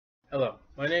Hello,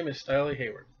 my name is Stylie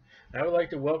Hayward, and I would like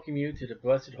to welcome you to the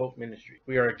Blessed Hope Ministry.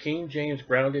 We are a King James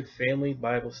grounded family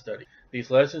Bible study. These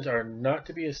lessons are not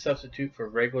to be a substitute for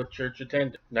regular church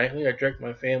attendance. Nightly, I direct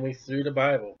my family through the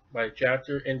Bible by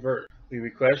chapter and verse. We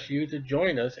request you to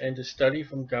join us and to study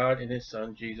from God and His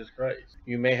Son, Jesus Christ.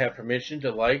 You may have permission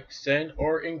to like, send,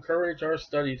 or encourage our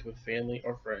studies with family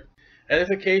or friends.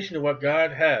 Edification of what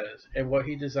God has and what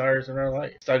He desires in our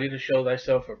life. Study to show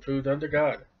thyself approved unto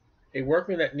God, a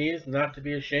workman that needeth not to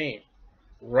be ashamed,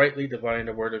 rightly dividing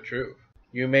the word of truth.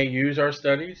 You may use our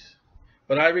studies,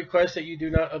 but I request that you do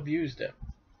not abuse them.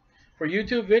 For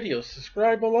YouTube videos,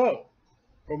 subscribe below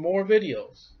for more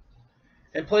videos,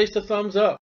 and place the thumbs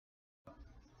up,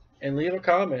 and leave a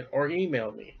comment or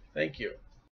email me. Thank you.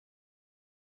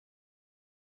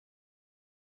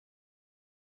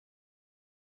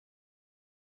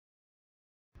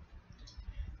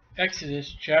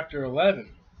 Exodus chapter 11.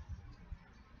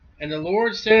 And the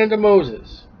Lord said unto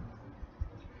Moses,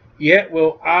 Yet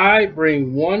will I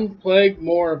bring one plague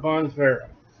more upon Pharaoh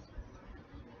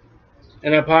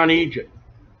and upon Egypt.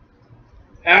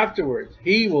 Afterwards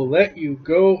he will let you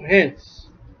go hence.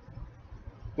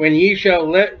 When he shall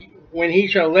let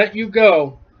you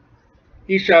go,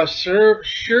 he shall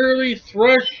surely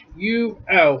thrust you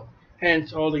out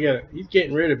hence altogether. He's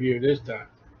getting rid of you this time.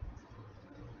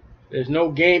 There's no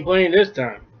game playing this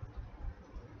time.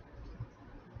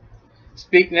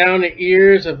 Speak now in the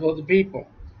ears of the people.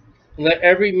 Let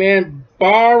every man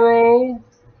borrow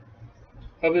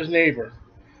of his neighbor,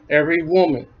 every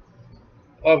woman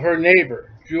of her neighbor,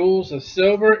 jewels of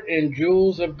silver and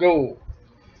jewels of gold.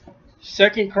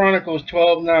 2 Chronicles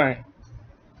 12:9.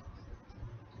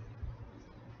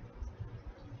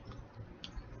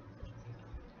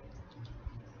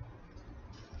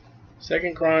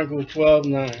 Second Chronicles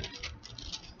 12:9.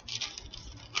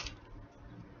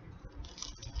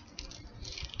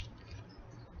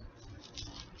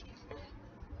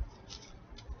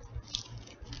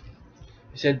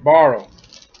 He said borrow.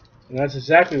 And that's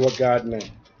exactly what God meant.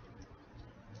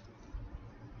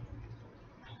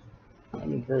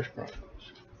 I'm in First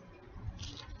Chronicles.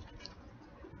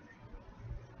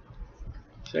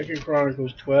 2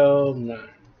 Chronicles 12:9.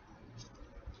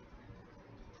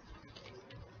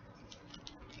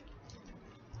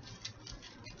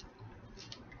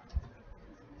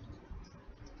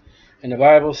 And the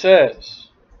Bible says,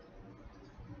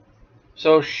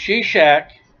 So Shishak,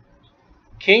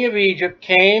 king of Egypt,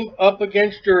 came up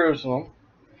against Jerusalem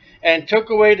and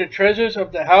took away the treasures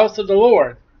of the house of the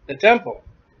Lord, the temple,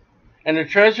 and the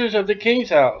treasures of the king's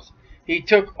house. He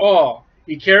took all.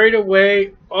 He carried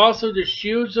away also the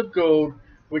shields of gold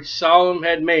which Solomon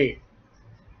had made.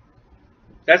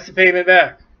 That's the payment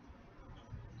back.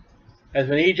 As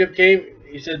when Egypt came,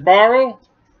 he said, borrow.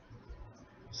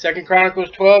 2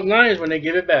 Chronicles 12:9 is when they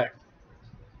give it back.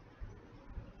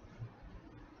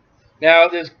 Now,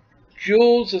 there's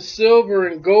jewels of silver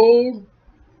and gold.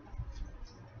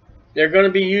 They're going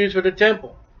to be used for the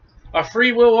temple. A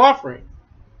free will offering.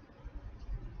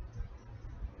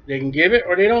 They can give it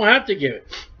or they don't have to give it.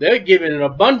 They're given in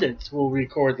abundance, we'll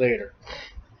record later.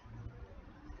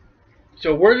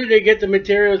 So where did they get the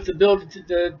materials to build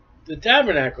the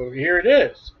tabernacle? Here it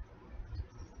is.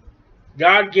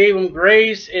 God gave them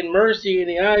grace and mercy in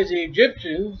the eyes of the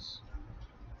Egyptians.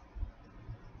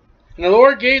 And the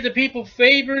Lord gave the people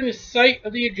favor in the sight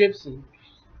of the Egyptians.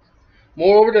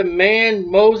 Moreover, the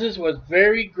man Moses was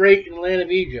very great in the land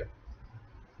of Egypt.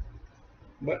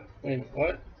 What? Wait a minute,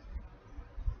 what?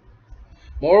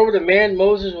 Moreover, the man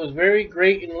Moses was very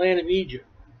great in the land of Egypt.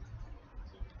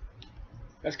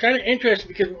 That's kind of interesting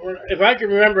because if I can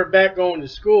remember back going to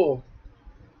school,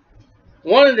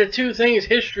 one of the two things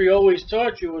history always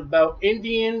taught you was about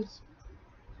Indians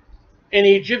and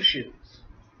Egyptians.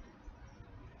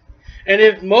 And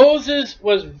if Moses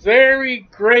was very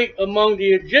great among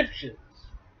the Egyptians,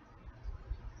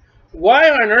 why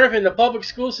on earth in the public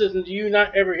school system do you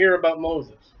not ever hear about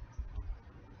Moses?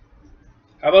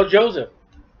 How about Joseph?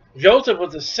 Joseph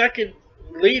was the second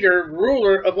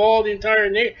ruler of all the entire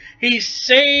nation. He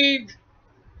saved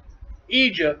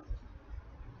Egypt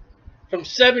from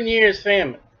 7 years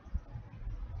famine.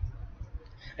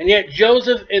 And yet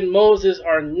Joseph and Moses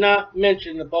are not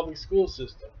mentioned in the public school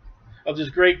system of this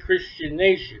great Christian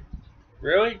nation.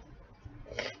 Really?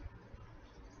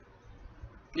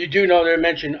 You do know they're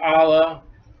mentioned Allah,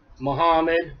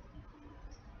 Muhammad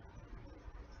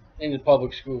in the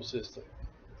public school system.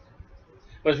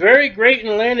 Was very great in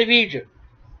the land of Egypt,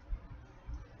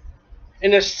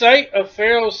 in the sight of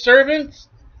Pharaoh's servants,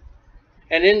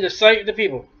 and in the sight of the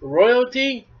people. The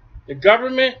royalty, the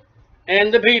government,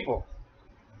 and the people.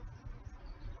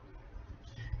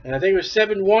 And I think it was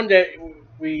 7:1 that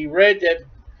we read that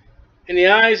in the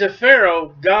eyes of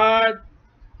Pharaoh,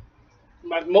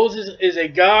 Moses is a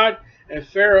god, and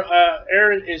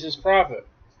Aaron is his prophet.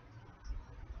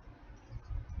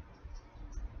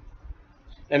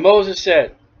 And Moses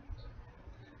said,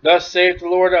 "Thus saith the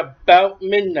Lord, about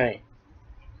midnight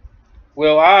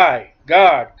will I,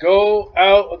 God, go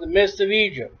out of the midst of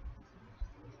Egypt.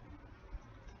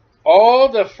 All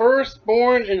the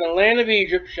firstborn in the land of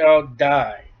Egypt shall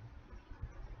die."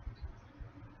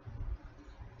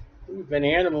 It's been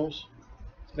animals,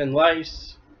 it's been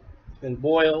lice, it's been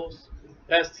boils,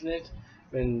 pestilence,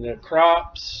 been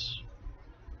crops,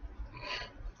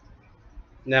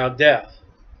 now death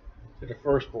to the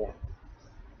firstborn.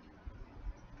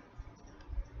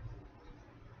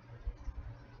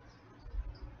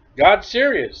 God's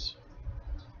serious.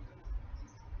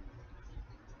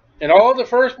 And all the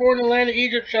firstborn in the land of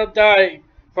Egypt shall die,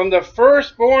 from the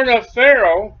firstborn of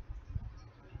Pharaoh,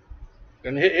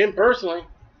 going to hit him personally,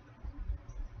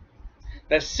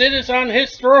 that sitteth on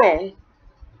his throne,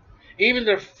 even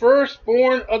the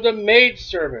firstborn of the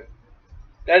maidservant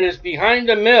that is behind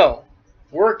the mill,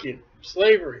 working,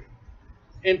 slavery,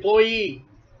 employee,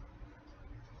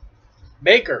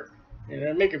 baker, and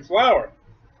they're making flour,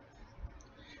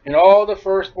 and all the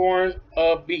firstborn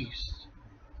of beasts.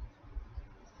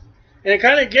 And it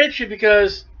kind of gets you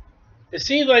because it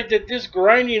seems like that this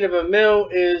grinding of a mill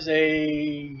is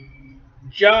a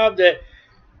job that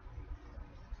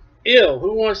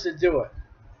who wants to do it?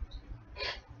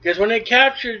 Because when they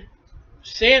captured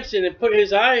Samson and put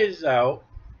his eyes out,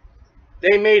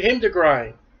 they made him to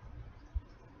grind.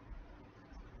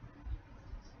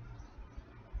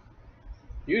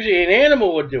 Usually an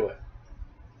animal would do it.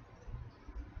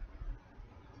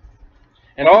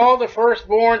 And all the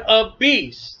firstborn of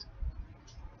beasts.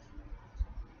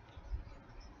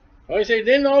 Well, you say,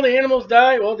 didn't all the animals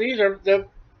die? Well, these are the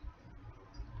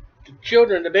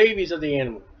children, the babies of the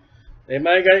animal. They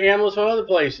might have got animals from other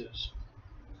places.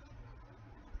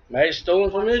 Might have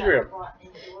stolen from Israel.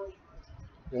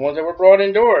 The ones that were brought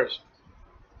indoors.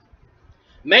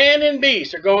 Man and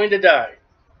beast are going to die.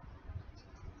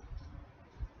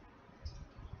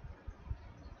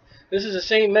 This is the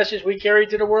same message we carry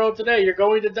to the world today. You're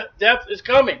going to death is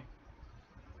coming.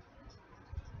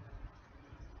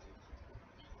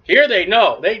 Here they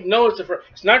know. They know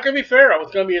it's not going to be Pharaoh.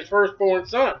 It's going to be his firstborn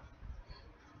son.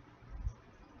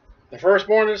 The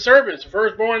firstborn of the servants. The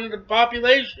firstborn of the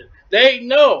population. They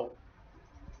know.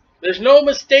 There's no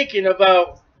mistaking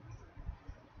about.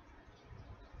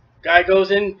 Guy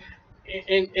goes into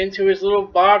his little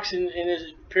box in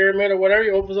his pyramid or whatever. He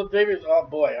opens up the baby. Oh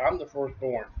boy, I'm the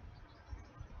firstborn.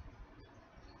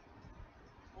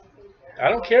 I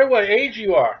don't care what age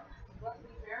you are.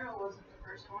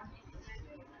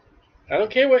 I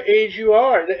don't care what age you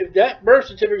are. If that birth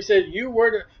certificate says you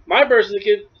were my birth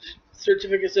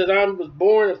certificate says I was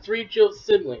born of 3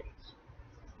 siblings.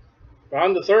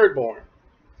 I'm the third born.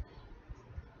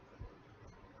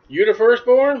 You the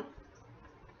firstborn?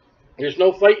 There's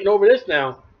no fighting over this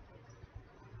now.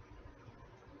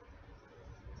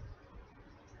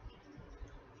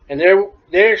 And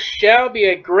there shall be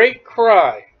a great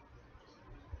cry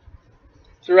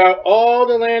throughout all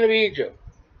the land of Egypt.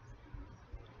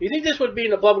 You think this would be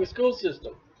in the public school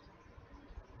system?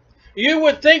 You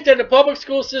would think that the public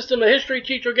school system, a history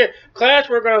teacher would get, class,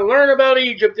 we're going to learn about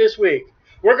Egypt this week.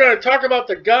 We're going to talk about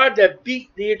the God that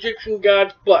beat the Egyptian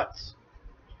gods' butts.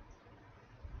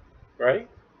 Right?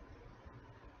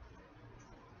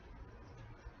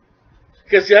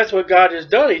 Because that's what God has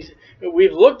done.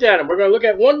 We've looked at him. We're going to look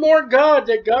at one more God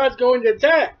that God's going to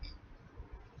attack.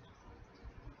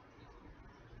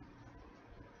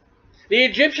 The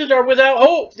Egyptians are without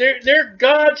hope. Their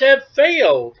gods have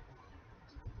failed.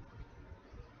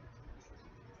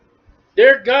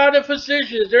 Their God of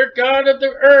physicians, their God of the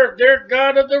earth, their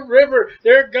God of the river,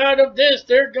 their God of this,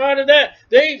 their God of that.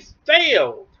 They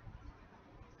failed.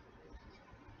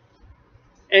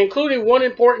 Including one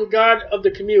important God of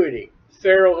the community,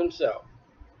 Pharaoh himself.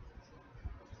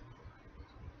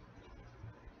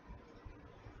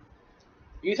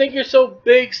 You think you're so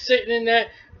big sitting in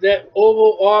that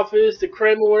Oval Office, the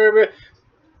Kremlin, whatever.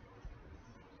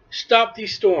 Stop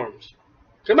these storms.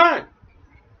 Come on.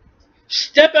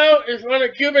 Step out in front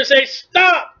of Cuba and say,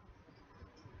 stop.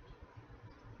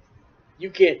 You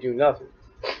can't do nothing.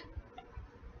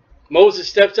 Moses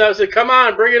steps out and says, come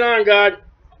on, bring it on, God.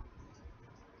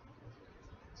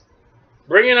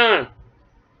 Bring it on.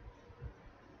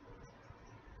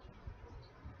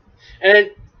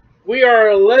 And we are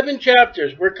 11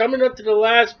 chapters. We're coming up to the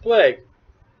last plague.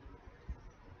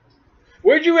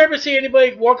 Where'd you ever see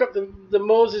anybody walk up to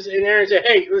Moses and Aaron and say,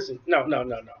 hey, listen, no.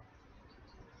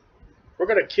 We're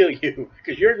going to kill you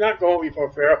because you're not going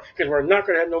before Pharaoh because we're not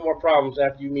going to have no more problems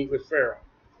after you meet with Pharaoh.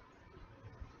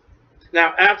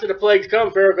 Now, after the plagues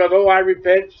come, Pharaoh goes, oh, I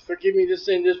repent. Forgive me this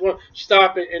sin, this one.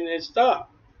 Stop it, and then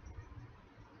stop.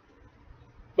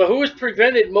 But who has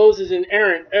prevented Moses and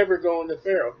Aaron ever going to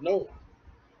Pharaoh? No one.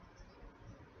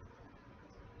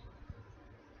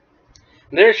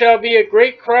 There shall be a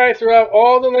great cry throughout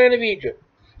all the land of Egypt,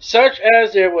 such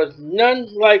as there was none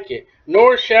like it,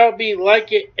 nor shall be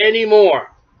like it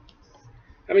anymore.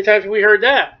 How many times have we heard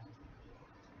that?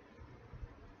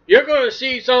 You're going to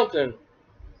see something,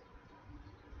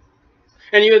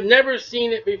 and you have never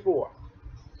seen it before.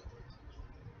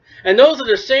 And those are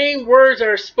the same words that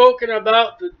are spoken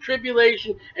about the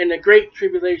tribulation and the great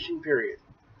tribulation period.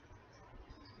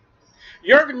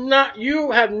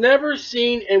 You have never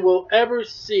seen and will ever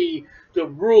see the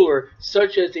ruler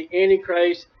such as the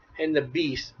Antichrist and the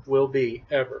beast will be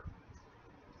ever.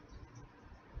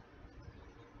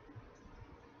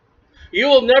 You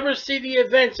will never see the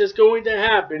events that's going to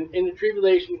happen in the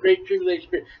tribulation, great tribulation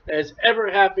period that has ever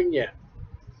happened yet.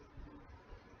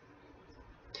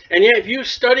 And yet, if you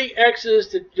study Exodus,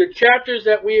 the chapters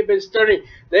that we have been studying,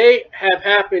 they have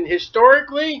happened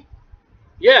historically.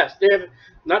 Yes, they have.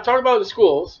 Not talking about the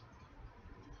schools.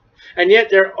 And yet,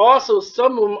 there also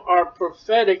some of them are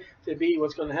prophetic to be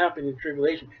what's going to happen in the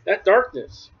tribulation. That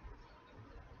darkness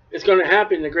is going to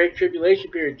happen in the great tribulation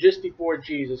period just before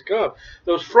Jesus comes.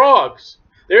 Those frogs.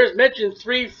 There's mentioned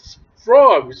 3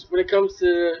 frogs when it comes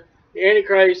to the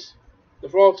Antichrist, the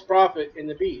false prophet, and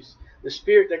the beast. The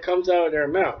spirit that comes out of their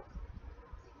mouth.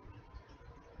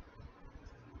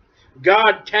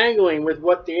 God tangling with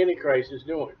what the Antichrist is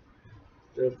doing.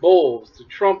 The bowls, the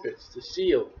trumpets, the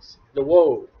seals, the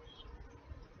woes.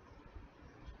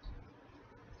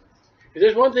 If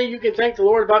there's one thing you can thank the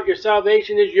Lord about your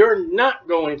salvation is you're not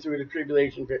going through the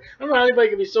tribulation period. I don't know how anybody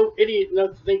can be so idiot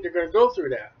enough to think they're going to go through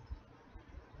that.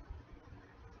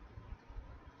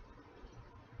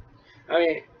 I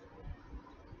mean,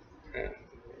 let me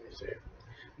say it.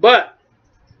 But,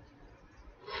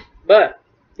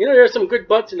 you know, there's some good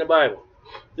buts in the Bible.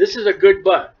 This is a good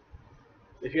but.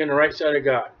 If you're on the right side of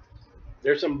God.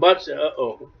 There's some buts that,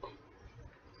 uh-oh.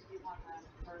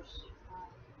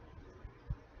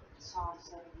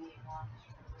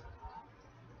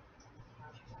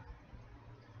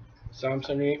 Psalm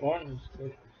 78:1.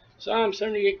 Psalm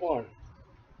 78:1.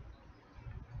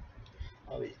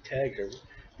 All these tags are...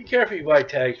 Be careful you buy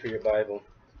tags for your Bible.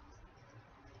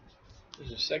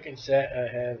 There's a second set I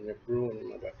have and they're brewing in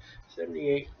my Bible.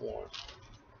 78:1.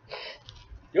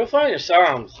 You'll find the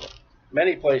Psalms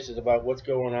many places about what's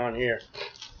going on here.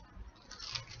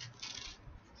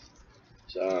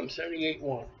 Psalm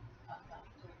 78:1.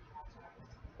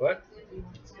 What?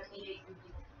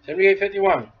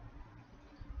 78:51.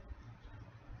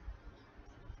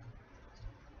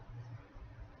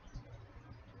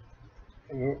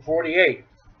 48.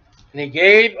 And he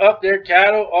gave up their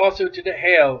cattle also to the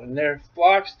hail, and their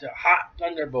flocks to hot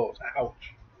thunderbolts.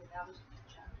 Ouch.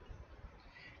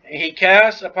 And he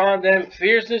cast upon them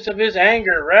fierceness of his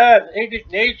anger, wrath,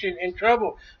 indignation, and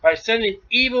trouble by sending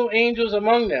evil angels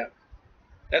among them.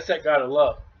 That's that God of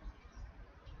love.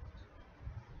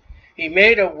 He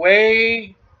made a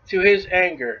way to his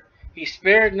anger. He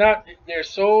spared not their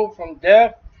soul from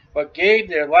death, but gave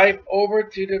their life over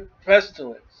to the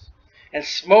pestilence, and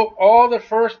smote all the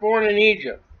firstborn in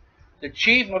Egypt, the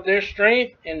chief of their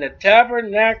strength in the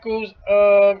tabernacles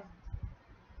of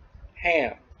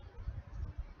Ham.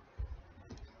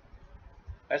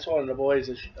 That's one of the boys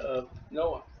of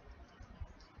Noah.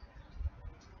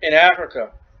 In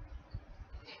Africa.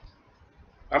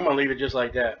 I'm going to leave it just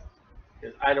like that,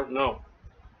 because I don't know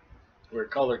where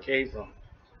color came from.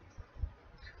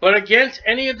 But against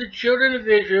any of the children of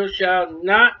Israel shall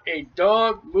not a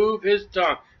dog move his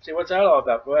tongue. Say, what's that all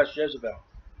about? Go ask Jezebel.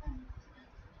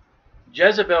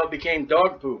 Jezebel became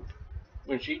dog poop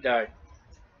when she died.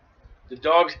 The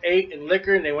dogs ate and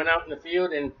liquor, and they went out in the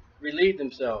field and relieved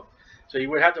themselves. So you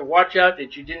would have to watch out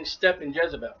that you didn't step in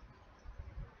Jezebel.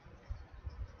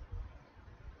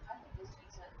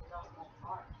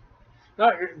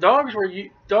 No, dogs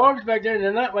back then.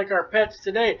 They're not like our pets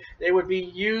today. They would be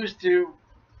used to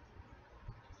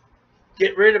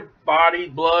get rid of body,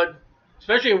 blood,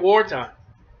 especially in wartime.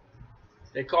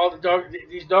 They call the dog,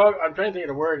 these dogs, I'm trying to think of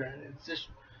the word. It's just,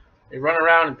 they run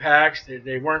around in packs.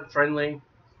 They weren't friendly.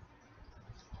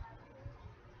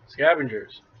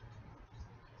 Scavengers.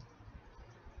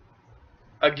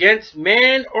 Against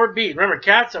man or beast. Remember,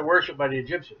 cats are worshipped by the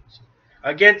Egyptians.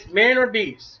 Against man or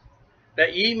beast.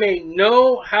 that ye may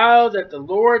know how that the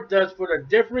Lord does put a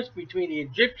difference between the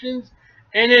Egyptians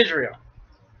and Israel.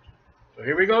 So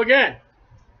here we go again.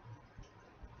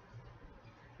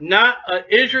 Not an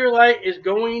Israelite is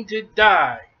going to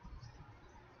die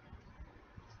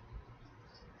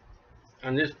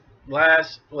on this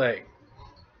last plague.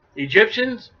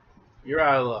 Egyptians, you're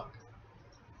out of luck.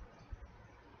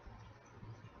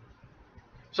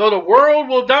 So the world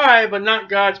will die, but not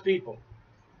God's people.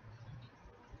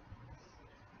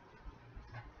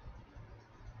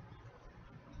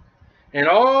 And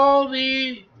all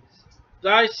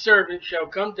thy servants shall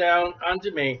come down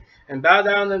unto me, and bow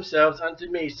down themselves unto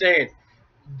me, saying,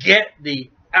 Get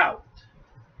thee out.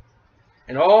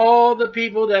 And all the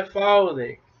people that follow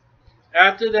thee,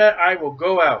 after that I will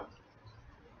go out.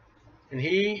 And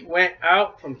he went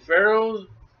out from Pharaoh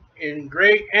in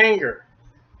great anger.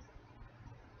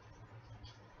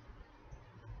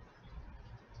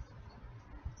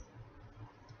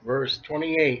 Verse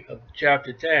 28 of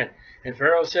chapter 10. And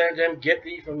Pharaoh said unto them, Get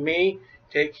thee from me,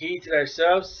 take heed to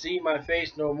thyself, see my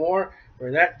face no more, for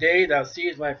in that day thou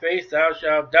seest my face, thou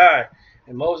shalt die.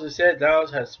 And Moses said, Thou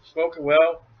hast spoken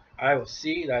well, I will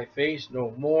see thy face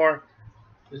no more.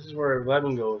 This is where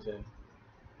 11 goes in.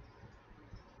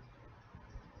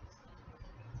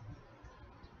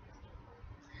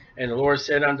 And the Lord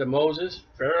said unto Moses,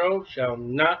 Pharaoh shall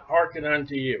not hearken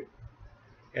unto you,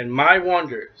 and my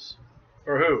wonders,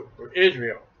 for who? For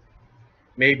Israel,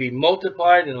 may be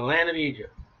multiplied in the land of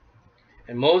Egypt.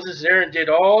 And Moses there did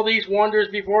all these wonders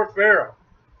before Pharaoh.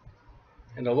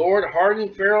 And the Lord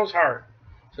hardened Pharaoh's heart,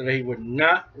 so that he would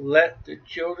not let the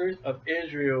children of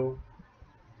Israel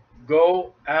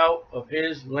go out of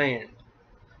his land.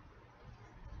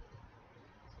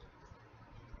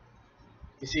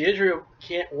 You see, Israel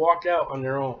can't walk out on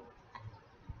their own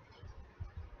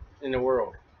in the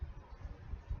world.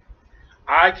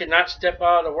 I cannot step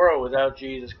out of the world without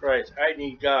Jesus Christ. I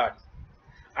need God.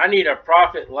 I need a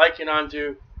prophet likened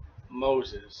unto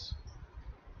Moses.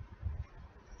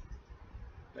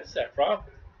 That's that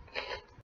prophet.